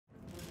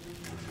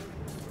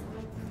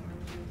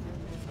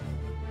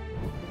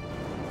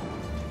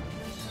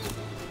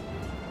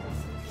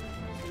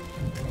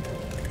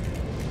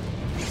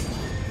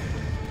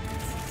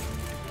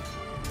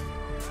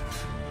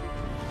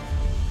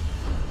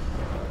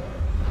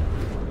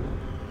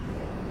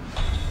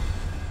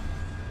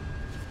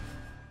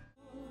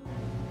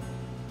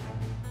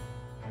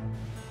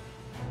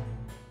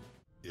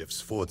If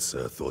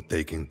Sforza thought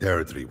taking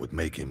territory would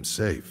make him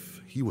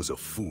safe, he was a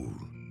fool.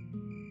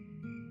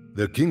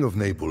 The King of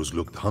Naples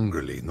looked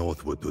hungrily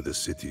northward to the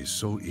cities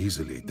so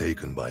easily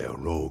taken by a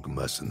rogue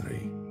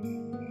mercenary.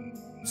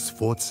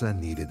 Sforza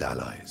needed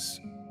allies.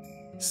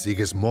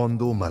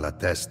 Sigismondo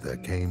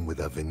Malatesta came with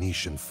a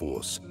Venetian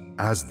force,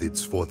 as did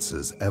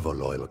Sforza's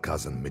ever-loyal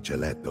cousin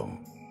Micheletto.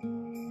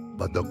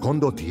 But the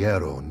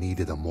condottiero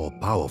needed a more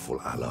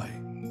powerful ally.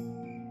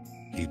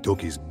 He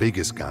took his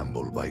biggest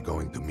gamble by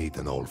going to meet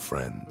an old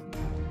friend.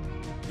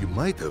 You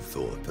might have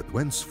thought that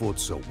when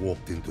Sforza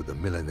walked into the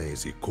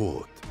Milanese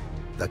court,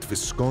 that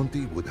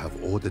Visconti would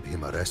have ordered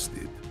him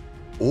arrested,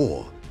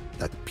 or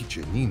that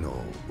Piccinino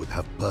would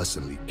have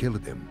personally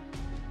killed him.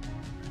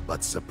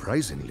 But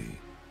surprisingly,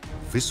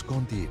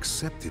 Visconti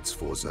accepted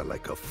Sforza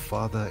like a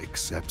father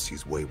accepts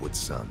his wayward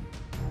son.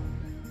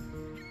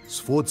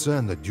 Sforza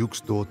and the Duke's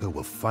daughter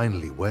were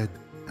finally wed,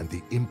 and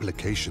the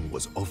implication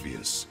was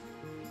obvious.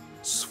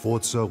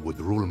 Sforza would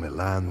rule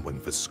Milan when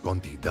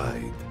Visconti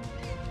died.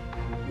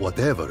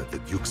 Whatever the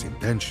Duke's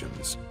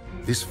intentions,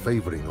 this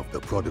favoring of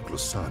the prodigal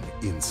son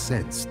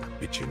incensed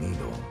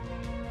Piccinino.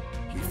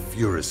 He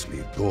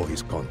furiously tore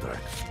his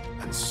contract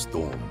and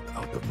stormed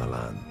out of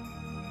Milan.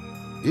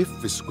 If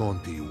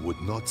Visconti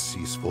would not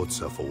see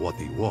Sforza for what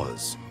he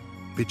was,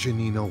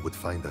 Piccinino would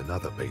find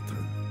another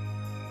patron.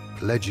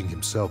 Pledging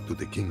himself to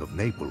the King of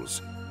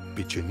Naples,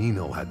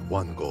 Piccinino had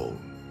one goal: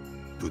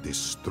 to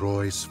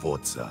destroy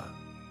Sforza.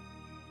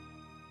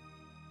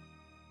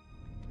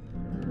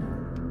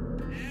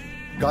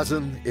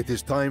 Cousin, it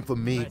is time for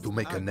me to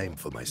make a name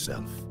for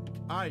myself.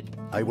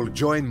 I will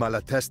join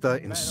Malatesta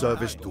in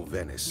service to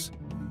Venice.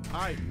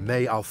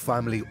 May our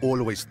family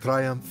always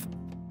triumph,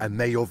 and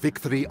may your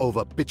victory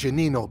over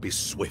Piccinino be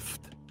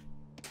swift.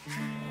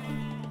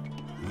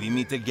 We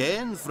meet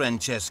again,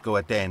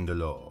 Francesco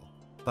Attendolo.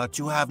 But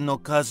you have no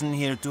cousin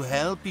here to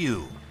help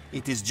you.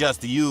 It is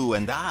just you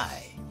and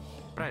I.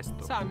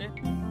 Presto. Sane.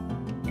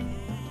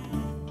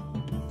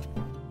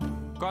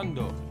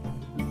 Quando?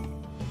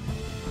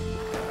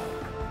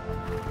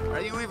 Are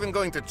you even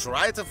going to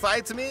try to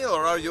fight me,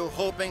 or are you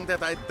hoping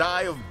that I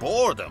die of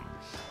boredom?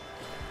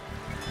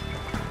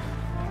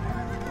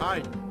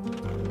 Aye.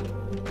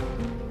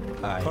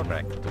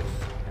 Correctus.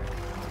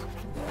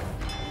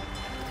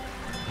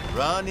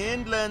 Run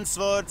inland,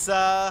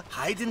 Sforza.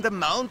 Hide in the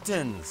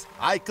mountains.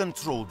 I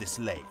control this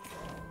lake.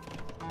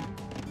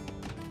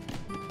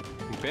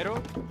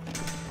 Impero?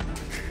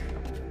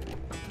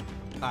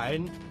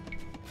 Ein.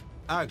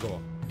 Ago.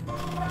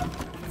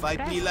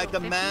 Fight me like a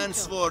man,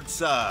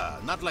 Sforza,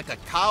 not like a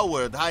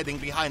coward hiding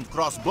behind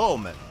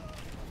crossbowmen.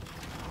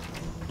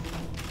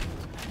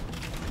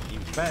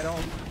 Impero.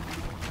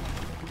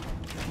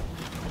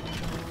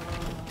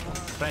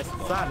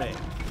 Prestare.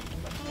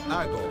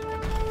 Ago.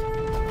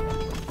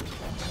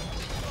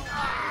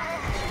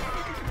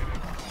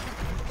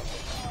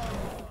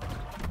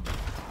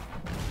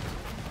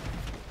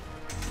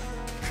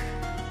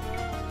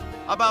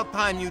 About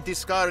time you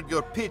discard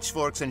your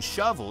pitchforks and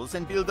shovels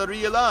and build a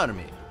real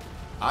army.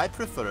 I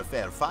prefer a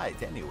fair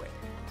fight anyway.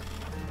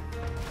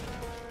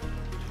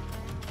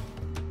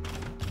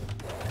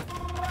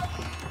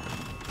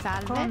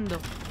 Salve. Condo.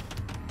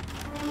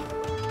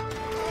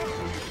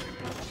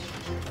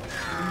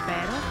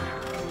 Impero.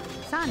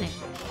 Sane.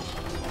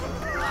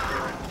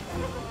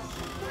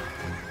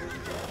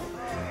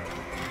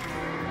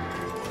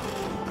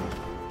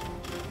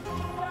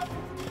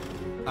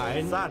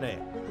 Ein.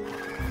 Sane.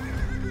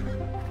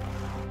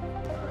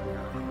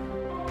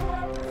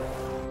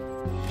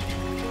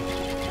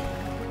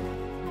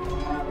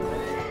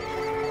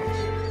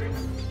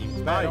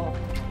 Impero.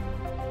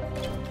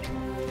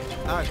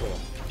 Ago.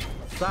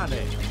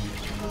 Sane.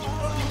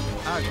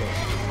 Ago.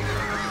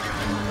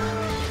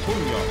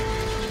 Pugno.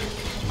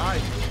 Ai.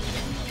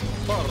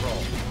 Porro.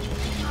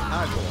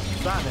 Ago.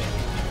 Sane.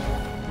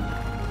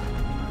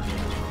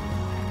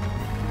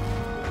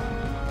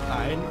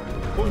 Ein.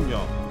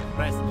 Pugno.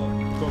 Presto.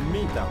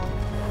 Commita.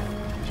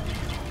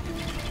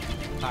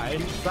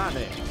 Ein.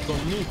 Sane.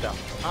 Commita.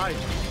 Ai.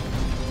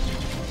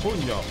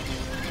 Pugno.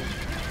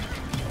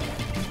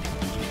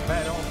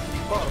 Impero.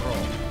 Porro.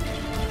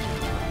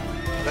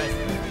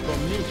 Presto.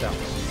 Commita.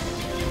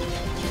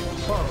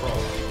 Porro.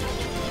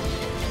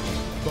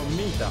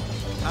 Commita.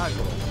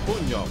 Agro.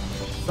 Pugno.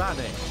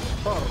 Sane.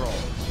 Porro.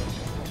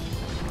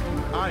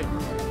 Ai.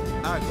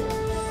 Ago.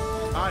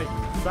 Ai.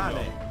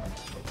 Sane.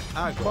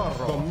 Agro.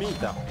 Porro.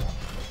 Commita.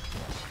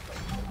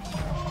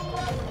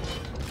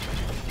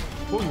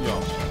 Pugno.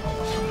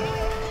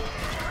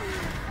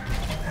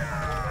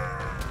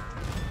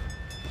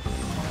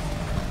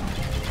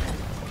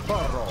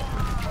 Porro.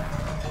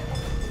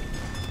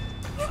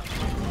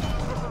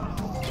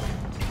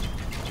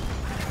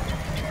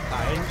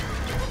 Ein.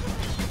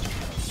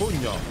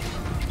 Pugno.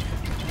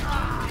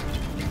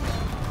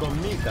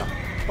 Commita.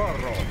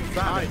 Porro.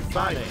 Sane.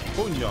 Sane.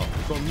 Pugno.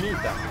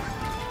 Commita.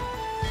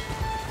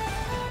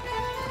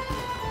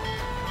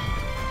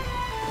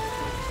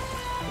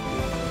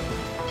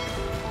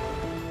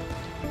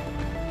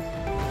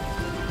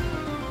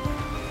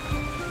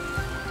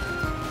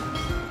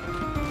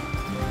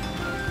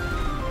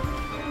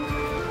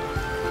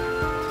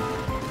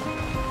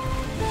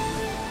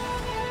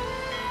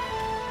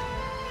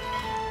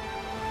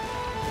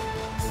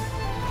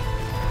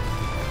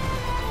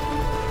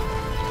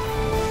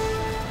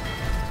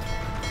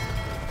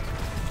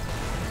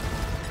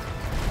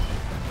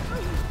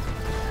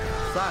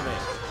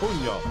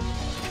 pugno,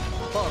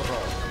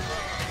 porro,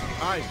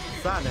 ein,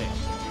 sane.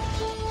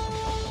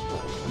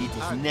 It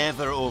is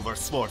never over,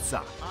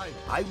 Sforza.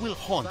 I will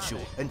haunt you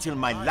until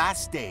my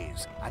last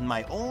days, and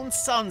my own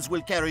sons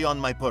will carry on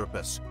my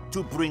purpose,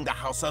 to bring the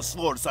House of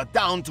Sforza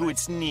down to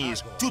its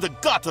knees, to the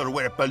gutter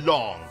where it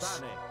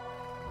belongs.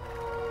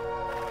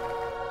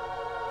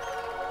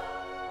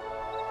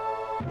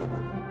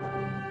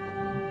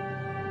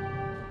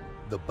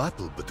 The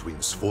battle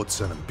between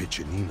Sforza and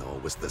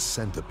Piccinino was the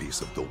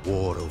centerpiece of the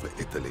war over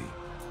Italy.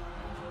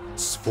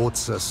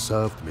 Sforza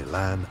served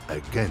Milan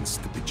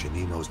against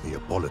Piccinino's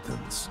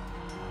Neapolitans.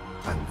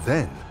 And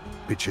then,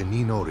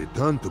 Piccinino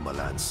returned to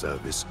Milan's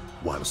service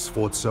while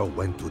Sforza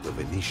went to the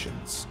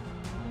Venetians.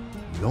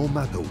 No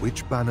matter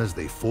which banners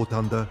they fought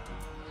under,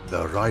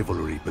 the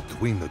rivalry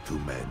between the two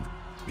men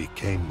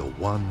became the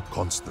one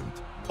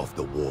constant of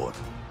the war.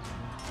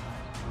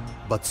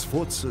 But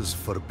Sforza's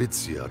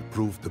Furbizia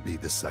proved to be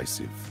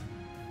decisive.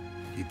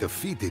 He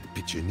defeated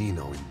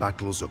Piccinino in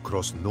battles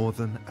across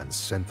northern and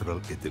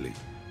central Italy.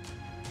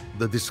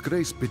 The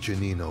disgraced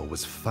Piccinino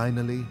was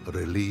finally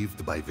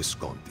relieved by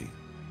Visconti,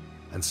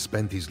 and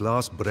spent his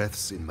last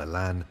breaths in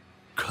Milan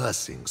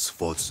cursing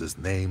Sforza's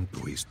name to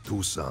his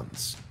two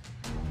sons.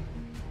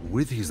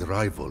 With his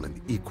rival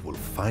and equal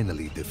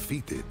finally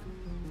defeated,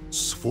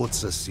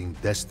 Sforza seemed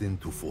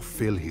destined to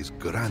fulfill his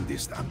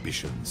grandest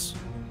ambitions.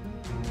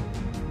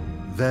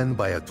 Then,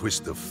 by a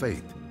twist of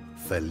fate,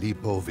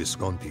 Filippo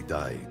Visconti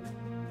died,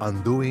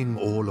 undoing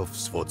all of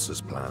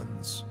Sforza's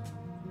plans.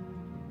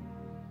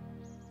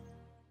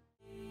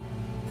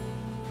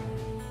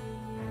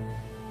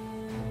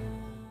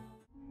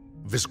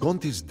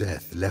 Visconti's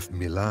death left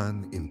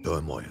Milan in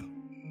turmoil.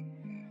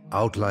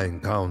 Outlying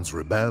towns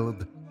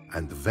rebelled,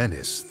 and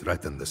Venice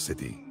threatened the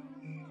city.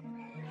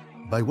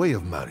 By way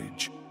of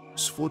marriage,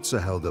 Sforza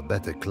held a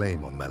better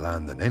claim on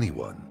Milan than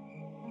anyone.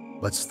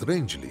 But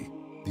strangely,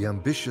 the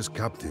ambitious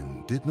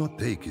captain did not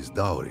take his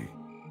dowry.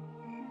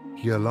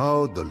 He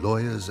allowed the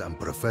lawyers and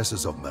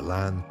professors of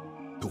Milan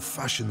to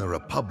fashion a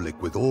republic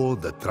with all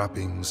the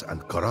trappings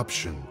and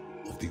corruption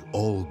of the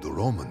old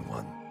Roman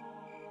one.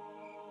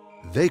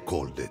 They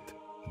called it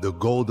the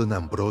Golden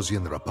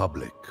Ambrosian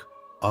Republic,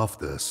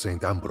 after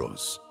St.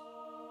 Ambrose.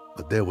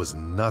 But there was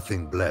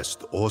nothing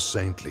blessed or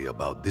saintly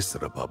about this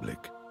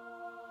republic.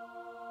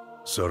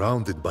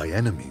 Surrounded by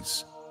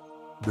enemies,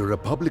 the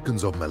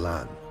Republicans of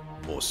Milan,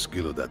 more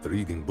skilled at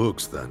reading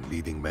books than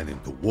leading men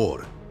into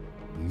war,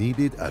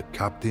 needed a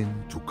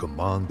captain to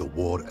command the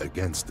war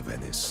against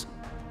Venice.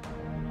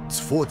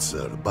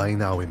 Sforza, by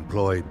now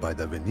employed by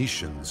the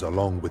Venetians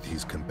along with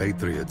his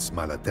compatriots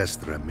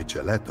Malatesta and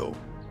Micheletto,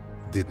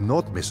 did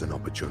not miss an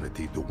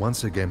opportunity to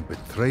once again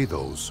betray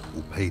those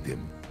who paid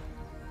him,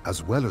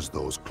 as well as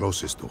those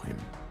closest to him.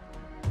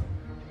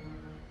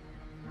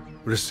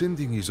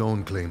 Rescinding his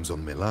own claims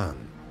on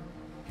Milan,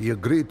 he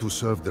agreed to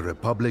serve the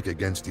Republic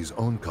against his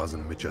own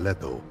cousin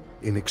Micheletto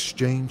in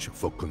exchange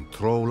for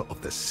control of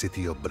the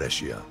city of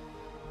Brescia.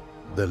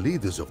 The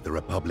leaders of the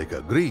Republic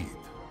agreed,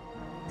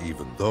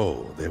 even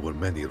though there were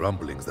many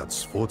rumblings that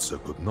Sforza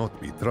could not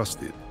be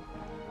trusted.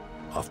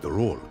 After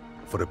all,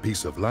 for a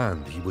piece of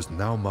land, he was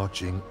now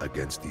marching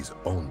against his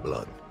own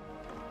blood.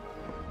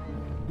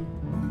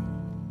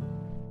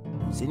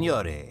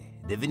 Signore,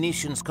 the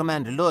Venetians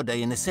command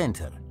Lodi in the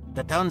center.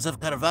 The towns of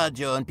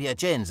Caravaggio and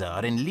Piacenza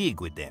are in league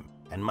with them,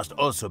 and must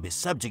also be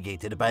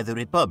subjugated by the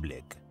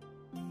Republic.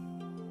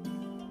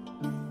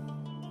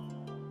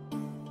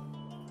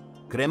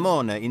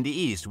 Cremona in the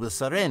east will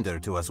surrender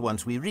to us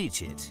once we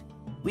reach it.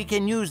 We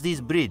can use these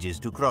bridges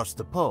to cross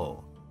the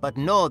Po, but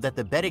know that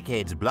the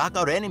barricades block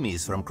our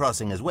enemies from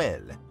crossing as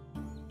well.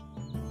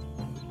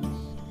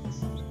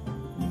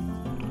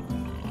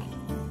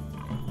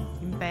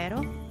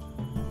 Impero?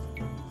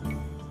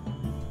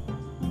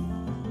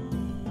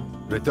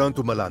 Return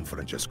to Milan,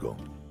 Francesco.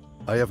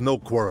 I have no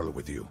quarrel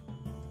with you.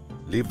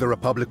 Leave the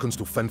Republicans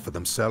to fend for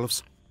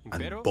themselves,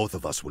 and Impero? both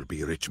of us will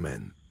be rich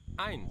men.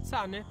 Ein,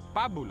 sane,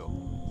 pabulo.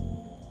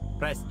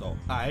 Presto,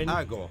 ein,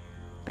 ago.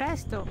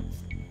 Presto!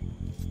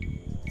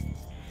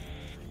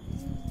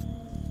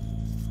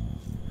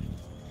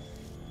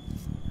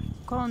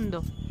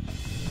 Condo.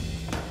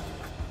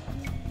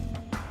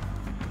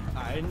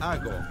 Ein,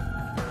 ago.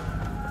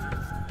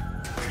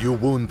 You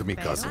wound me,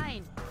 Per cousin.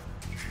 Ein.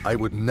 I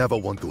would never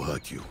want to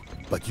hurt you,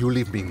 but you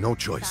leave me no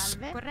choice.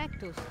 Salve.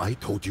 Correctus. I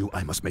told you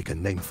I must make a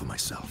name for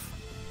myself.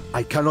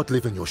 I cannot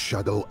live in your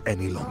shadow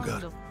any longer.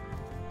 Condo.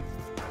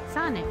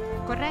 Sane.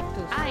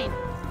 Correctus. Ein.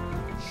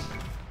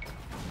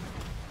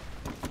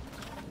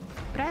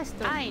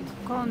 Presto. Ein.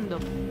 Condo.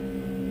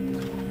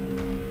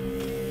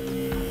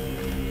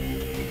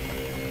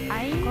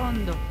 Ein.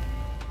 Condo.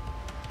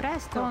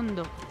 Presto.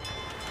 Condo.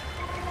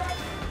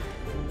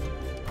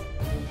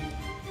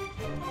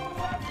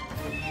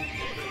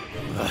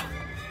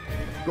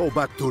 Go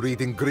back to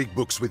reading Greek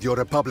books with your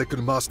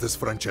Republican masters,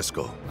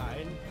 Francesco.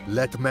 Ein,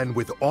 Let men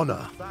with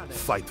honor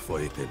fight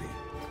for Italy.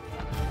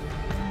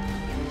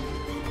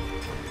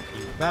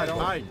 impero.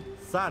 Ein,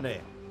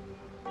 sane.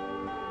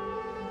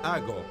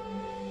 Ago.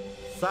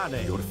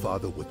 Sane. Your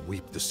father would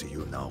weep to see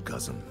you now,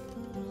 cousin.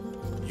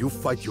 You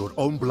fight your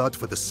own blood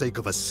for the sake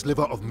of a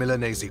sliver of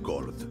Milanese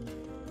gold.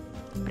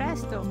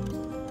 Presto.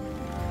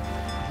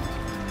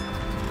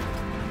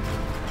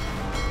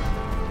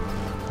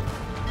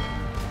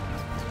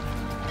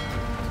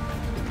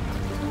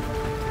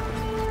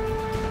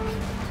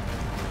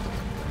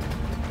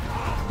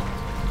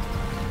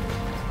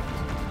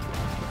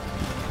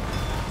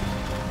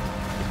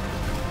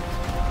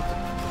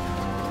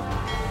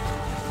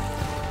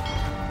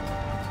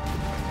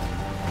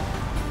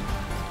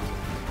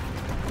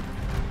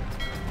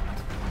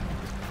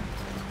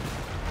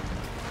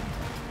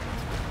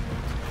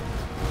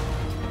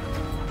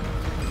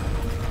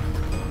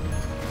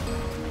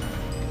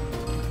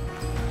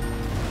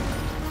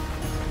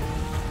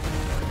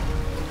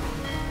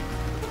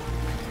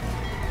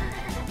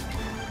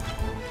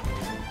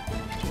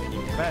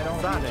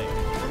 Sane,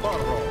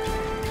 Porro.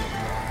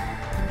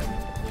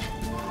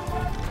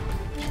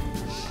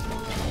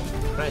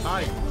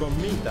 Ai,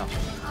 Commita.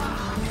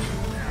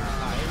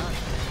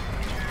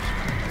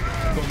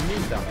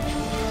 Commita.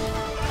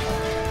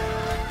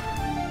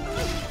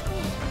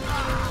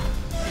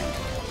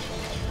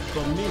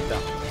 Commita.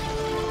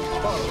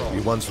 Porro.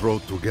 We once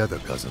rode together,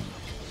 cousin.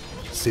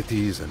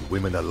 Cities and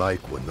women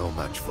alike were no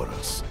match for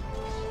us.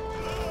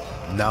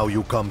 Now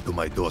you come to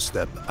my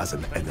doorstep as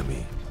an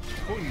enemy.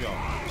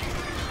 Pugno.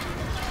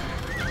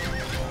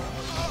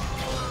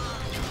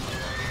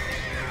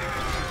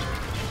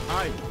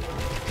 Ai.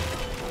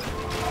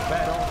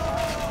 Vero.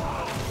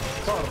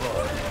 Porro.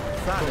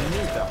 Sane.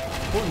 Commita.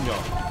 Pugno.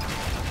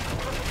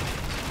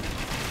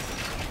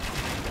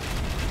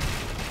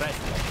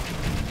 Presto.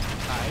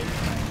 Ai.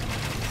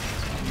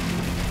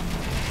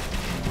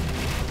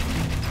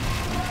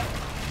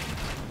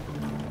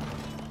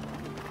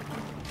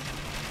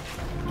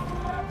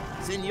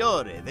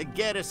 Signore, the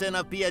garrison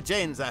of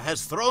Piacenza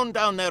has thrown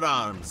down their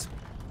arms.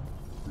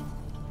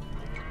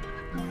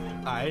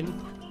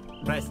 Ein.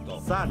 Presto.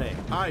 Sane.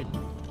 Ein.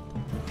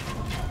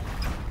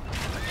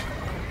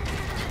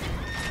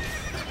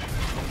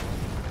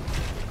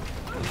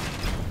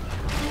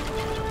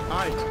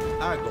 Ein.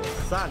 Ago.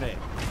 Sane.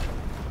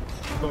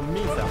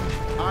 Commita.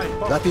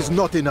 Ein. That is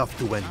not enough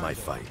to end my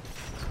fight.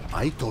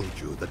 I told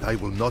you that I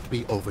will not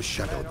be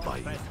overshadowed by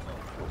you.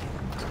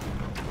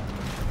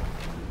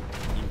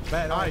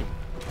 Impero. Ein.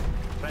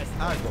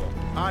 Presto. Ago.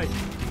 Ein.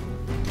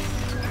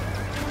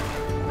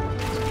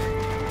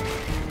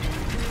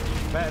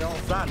 Impero.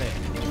 Sane.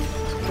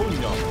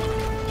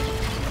 Pugno.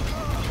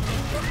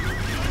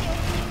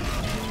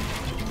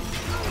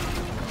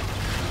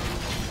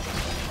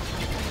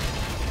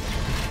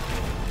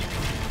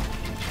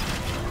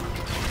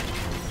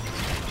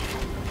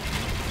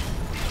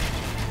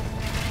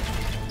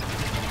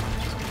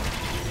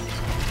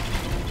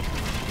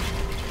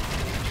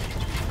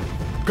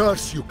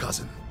 Curse you,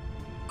 cousin.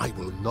 I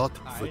will not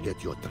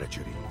forget your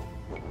treachery.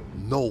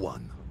 No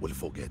one will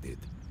forget it.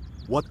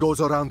 What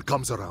goes around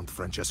comes around,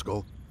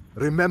 Francesco.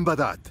 Remember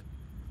that.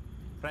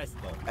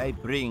 Presto. I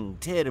bring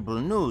terrible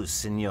news,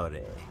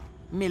 Signore.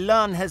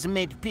 Milan has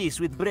made peace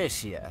with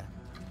Brescia.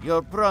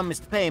 Your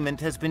promised payment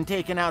has been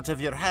taken out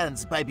of your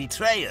hands by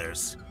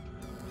betrayers.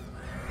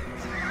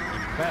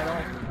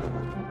 Impero.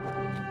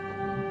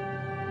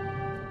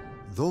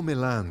 Though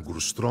Milan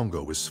grew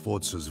stronger with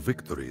Sforza's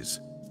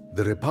victories,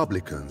 the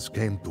Republicans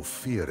came to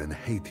fear and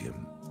hate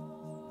him.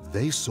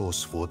 They saw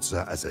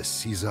Sforza as a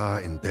Caesar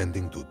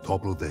intending to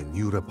topple their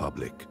new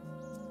republic.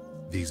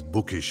 These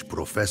bookish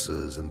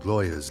professors and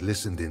lawyers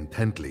listened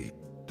intently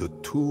to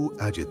two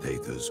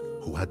agitators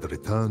who had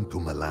returned to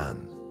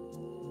Milan.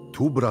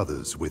 Two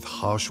brothers with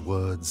harsh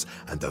words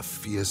and a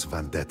fierce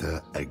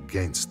vendetta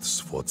against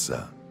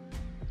Sforza.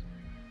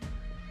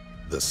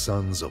 The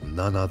sons of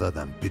none other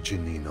than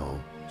Piccinino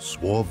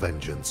swore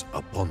vengeance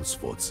upon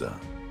Sforza.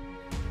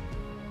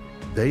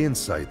 They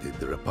incited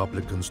the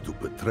Republicans to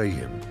betray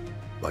him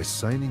by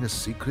signing a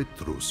secret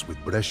truce with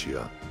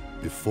Brescia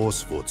before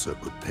Sforza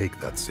could take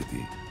that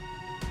city.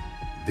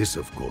 This,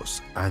 of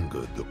course,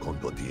 angered the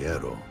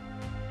condottiero.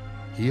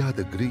 He had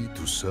agreed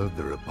to serve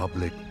the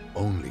Republic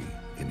only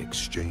in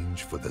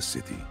exchange for the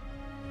city.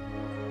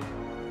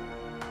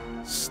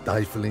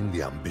 Stifling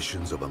the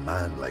ambitions of a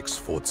man like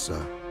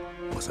Sforza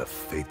was a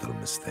fatal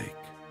mistake.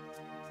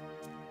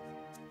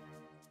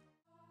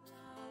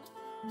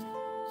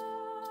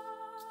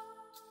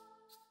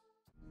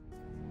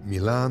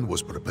 Milan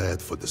was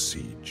prepared for the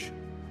siege.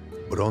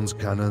 Bronze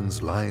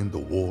cannons lined the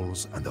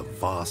walls and a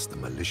vast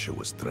militia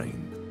was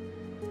trained.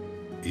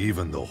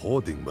 Even the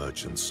hoarding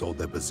merchants sold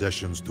their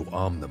possessions to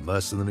arm the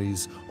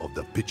mercenaries of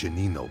the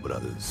Piccinino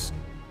brothers.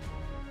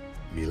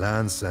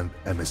 Milan sent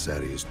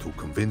emissaries to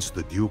convince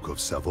the Duke of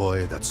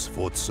Savoy that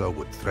Sforza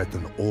would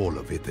threaten all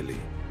of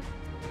Italy.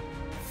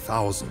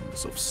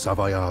 Thousands of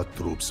Savoyard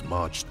troops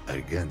marched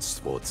against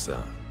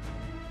Sforza.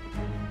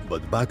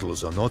 But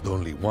battles are not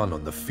only won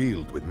on the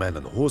field with men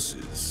and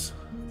horses.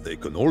 They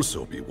can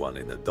also be won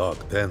in a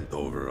dark tent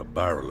over a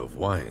barrel of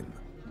wine.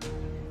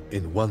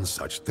 In one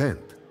such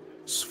tent,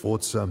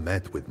 Sforza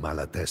met with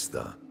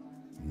Malatesta,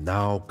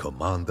 now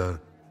commander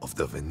of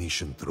the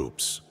Venetian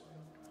troops.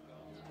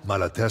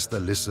 Malatesta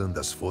listened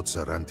as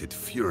Sforza ranted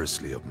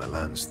furiously of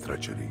Milan's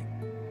treachery.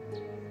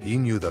 He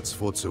knew that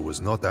Sforza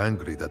was not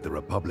angry that the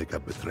Republic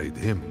had betrayed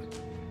him,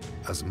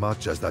 as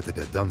much as that it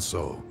had done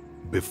so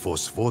before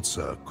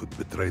Sforza could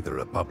betray the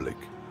Republic.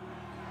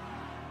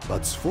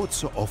 But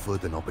Sforza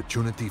offered an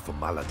opportunity for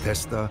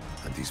Malatesta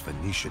and his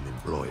Venetian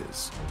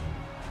employers.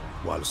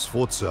 While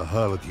Sforza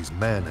hurled his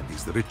men and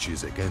his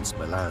riches against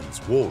Milan's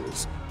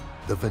walls,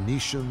 the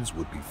Venetians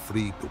would be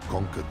free to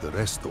conquer the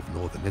rest of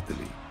northern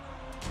Italy.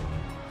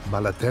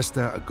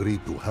 Malatesta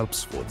agreed to help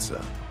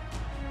Sforza,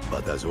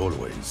 but as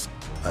always,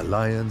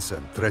 alliance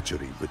and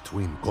treachery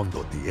between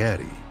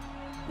condottieri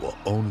were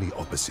only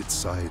opposite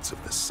sides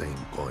of the same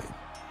coin.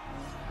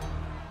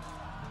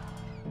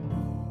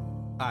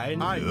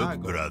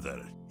 Look,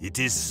 brother, it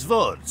is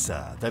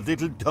Sforza, that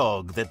little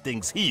dog that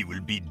thinks he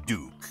will be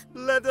Duke.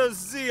 Let us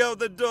see how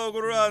the dog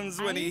runs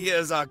when he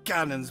hears our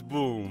cannons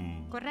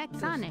boom. Correctus.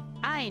 Sane.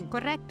 Ein.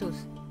 Correctus.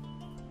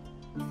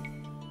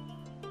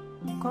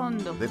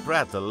 Condo. They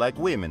prattle like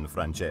women,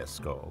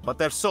 Francesco, but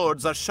their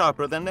swords are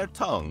sharper than their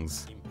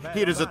tongues.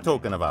 Here is a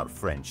token of our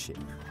friendship.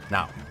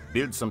 Now,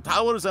 build some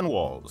towers and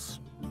walls.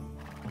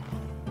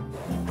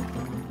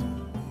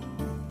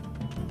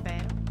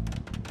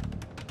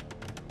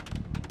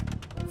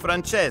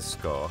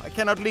 Francesco, I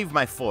cannot leave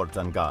my fort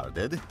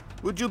unguarded.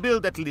 Would you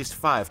build at least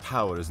 5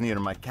 towers near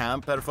my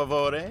camp, per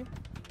favore?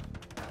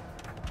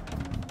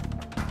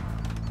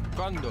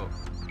 Condo.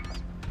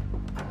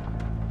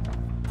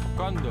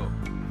 Condo.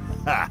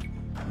 Ha!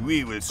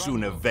 We will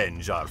soon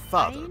avenge our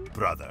father,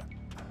 brother.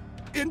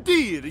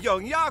 Indeed,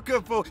 young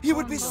Jacopo, you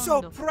would be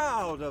so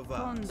proud of us.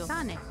 Condo.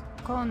 Sane.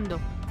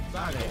 Condo.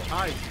 Sane.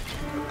 Ai.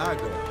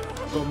 Ago.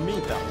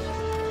 Commita.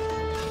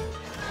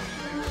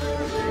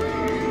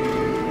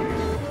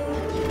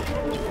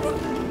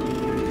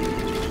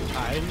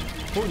 Ein.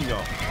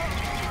 Pugno.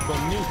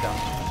 Commita.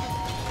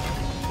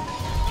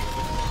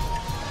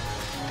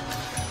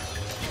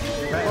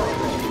 Ferro.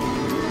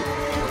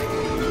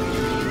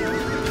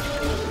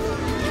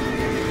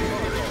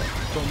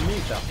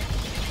 Commita.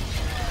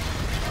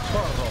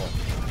 Porro.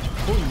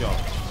 Pugno.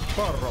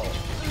 Porro.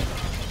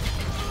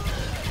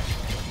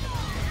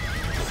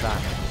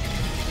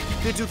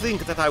 Sane. Did you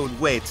think that I would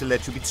wait to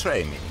let you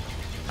betray me?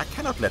 I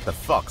cannot let the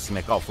fox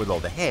make off with all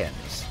the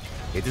hens.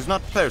 It is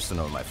not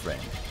personal, my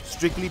friend.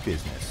 Strictly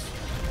business.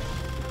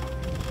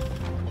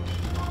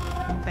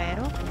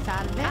 Impero.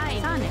 Salve.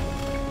 Ein. Sane.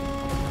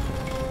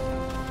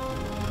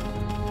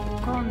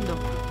 Condo.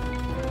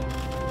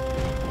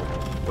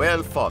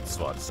 Well fought,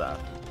 Sforza.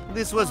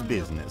 This was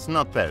business,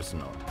 not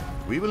personal.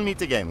 We will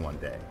meet again one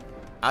day.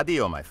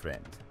 Addio, my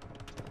friend.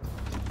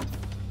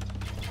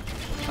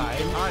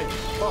 Ein.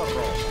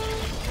 Porro.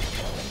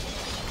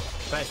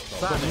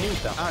 Presto.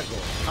 Commita. Ago.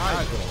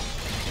 Ago.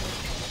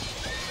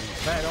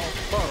 Impero.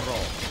 Porro.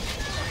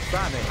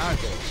 Sane.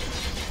 Ago.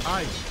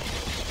 Ein.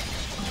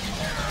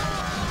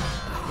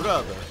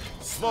 Brother,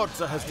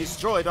 Sforza has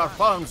destroyed our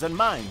farms and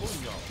mines.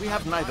 We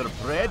have neither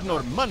bread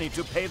nor money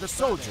to pay the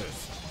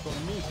soldiers.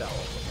 Commita.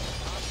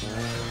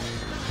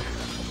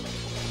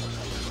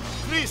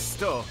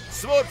 Cristo!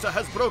 Sforza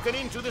has broken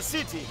into the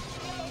city.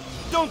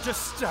 Don't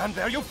just stand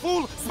there, you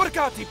fool!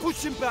 Sbarcati,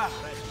 push him back!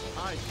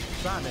 Ein.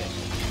 Sane.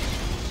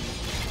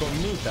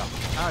 Commita.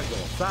 Ago.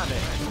 Sane.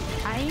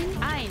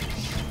 Ein.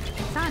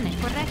 Sane.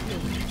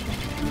 Correctus.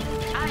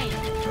 Ein.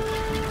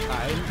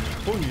 Ein.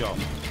 Pugno.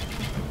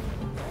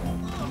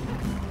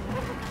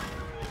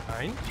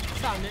 Ein.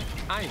 Sane.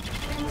 Ein.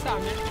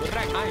 Sane.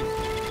 Correct. Ein.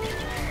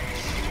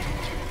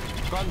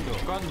 Condo.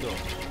 Condo.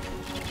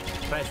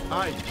 Presto.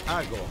 Ein.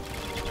 Ago.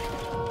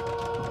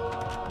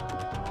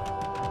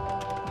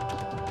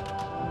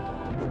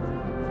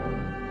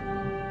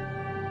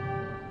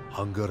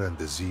 Hunger and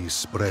disease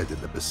spread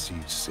in the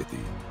besieged city.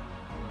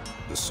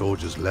 The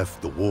soldiers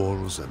left the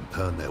walls and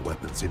turned their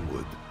weapons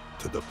inward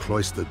to the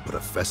cloistered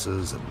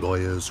professors and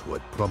lawyers who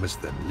had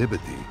promised them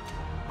liberty,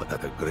 but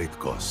at a great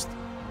cost.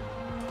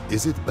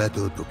 Is it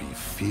better to be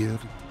feared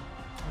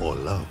or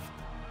loved?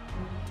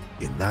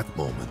 In that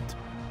moment,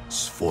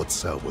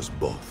 Sforza was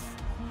both.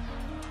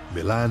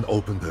 Milan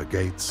opened her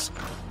gates,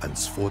 and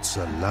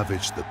Sforza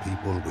lavished the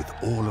people with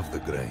all of the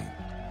grain,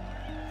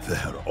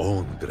 their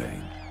own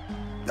grain,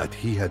 that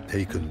he had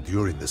taken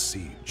during the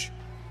siege.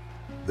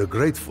 The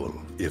grateful,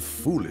 if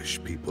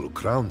foolish, people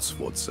crowned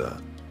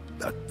Sforza,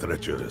 that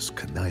treacherous,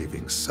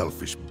 conniving,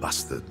 selfish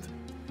bastard,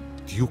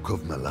 Duke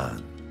of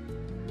Milan.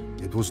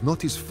 It was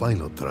not his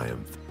final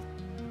triumph,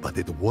 but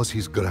it was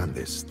his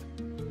grandest.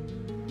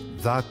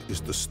 That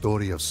is the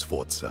story of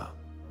Sforza,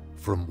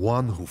 from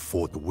one who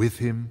fought with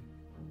him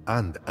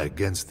and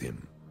against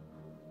him.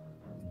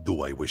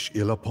 Do I wish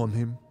ill upon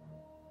him?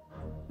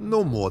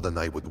 No more than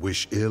I would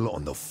wish ill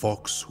on the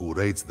fox who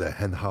raids the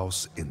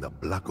henhouse in the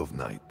black of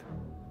night.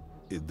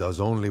 It does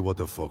only what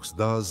a fox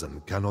does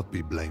and cannot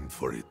be blamed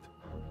for it.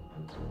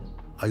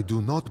 I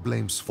do not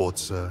blame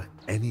Sforza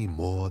any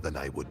more than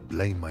I would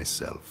blame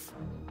myself.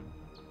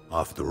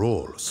 After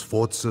all,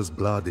 Sforza's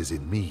blood is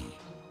in me,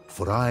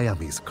 for I am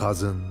his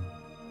cousin,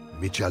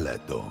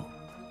 Micheletto.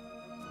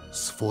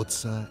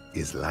 Sforza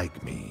is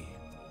like me.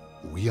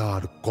 We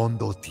are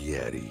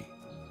condottieri.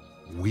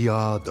 We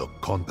are the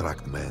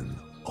contract men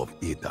of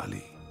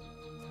Italy.